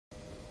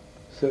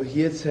So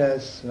here it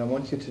says, and I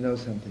want you to know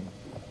something.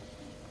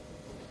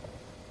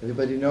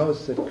 Everybody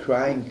knows that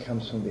crying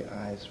comes from the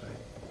eyes, right?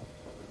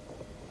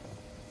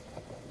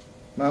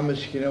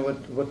 Mamish, you know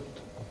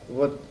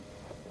what?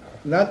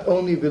 Not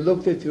only we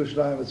looked at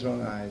Yerushalayim with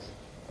wrong eyes,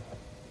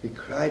 we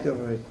cried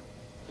over it.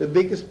 The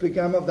biggest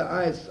begam of the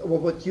eyes, or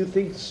what you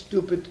think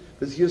stupid,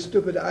 with your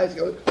stupid eyes,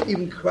 you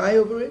even cry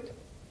over it?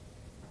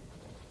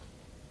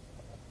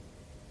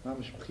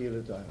 Mamish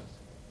Priyele Doinos.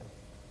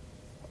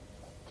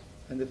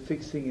 And the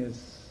fixing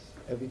is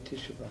every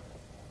Tisha B'Av.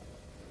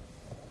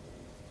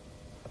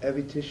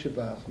 Every Tisha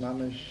B'Av,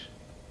 Mamish,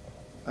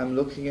 I'm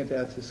looking at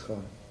Eretz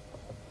Yisrael.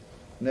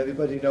 And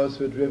everybody knows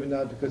we're driven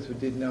out because we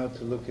didn't know how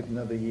to look at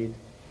another Yid.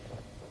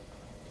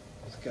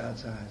 It's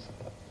God's eyes.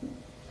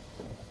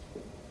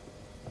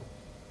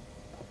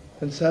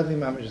 And suddenly,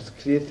 Mamish, it's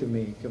clear to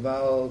me,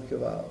 Gewalt, this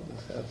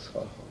Eretz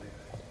Yisrael holy.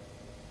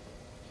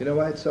 You know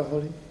why it's so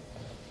holy?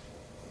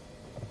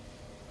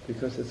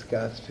 Because it's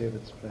God's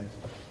favorite place.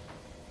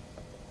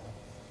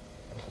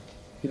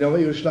 You know why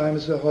Yerushalayim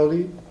is so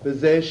holy?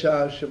 B'zeh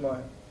sha'ar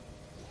shemayim.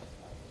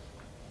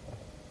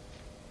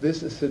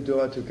 This is the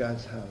door to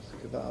God's house.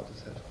 Gewalt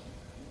is that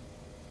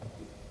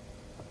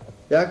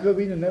holy. Yaakov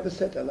Avinu never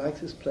said, I like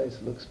this place,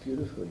 it looks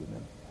beautiful, you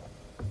know.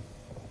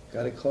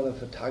 Got to call a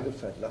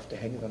photographer, I'd love to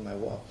hang it on my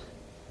wall.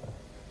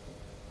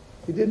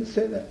 He didn't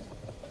say that.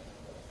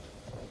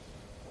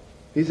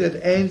 He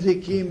said, Ein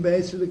zikim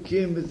beis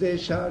elokim b'zeh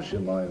sha'ar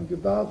shemayim.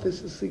 Gewalt,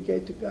 this is the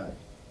gate to God.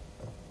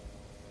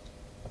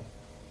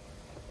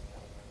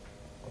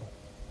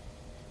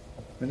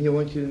 And here I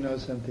want you to know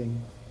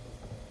something.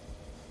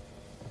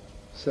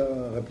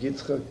 So Rabbi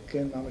Yitzchak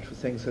and Mamish was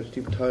saying such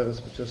deep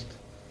Torahs, but just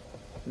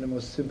in the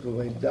most simple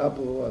way,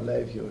 Dabru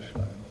Alev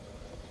Yerushalayim.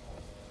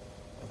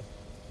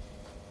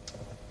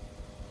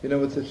 You know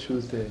what the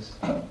truth is?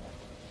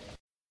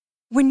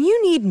 When you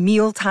need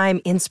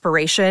mealtime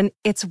inspiration,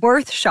 it's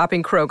worth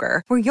shopping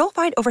Kroger, where you'll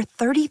find over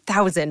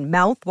 30,000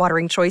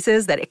 mouth-watering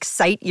choices that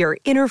excite your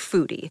inner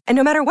foodie. And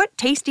no matter what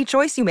tasty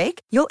choice you make,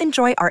 you'll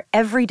enjoy our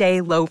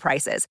everyday low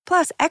prices,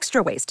 plus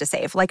extra ways to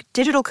save, like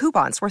digital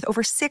coupons worth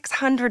over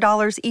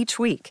 $600 each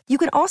week. You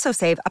can also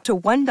save up to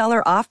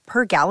 $1 off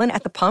per gallon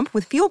at the pump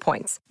with fuel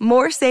points.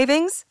 More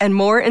savings and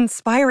more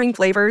inspiring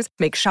flavors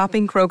make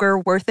shopping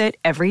Kroger worth it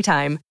every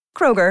time.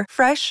 Kroger,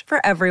 fresh for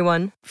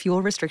everyone.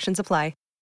 Fuel restrictions apply.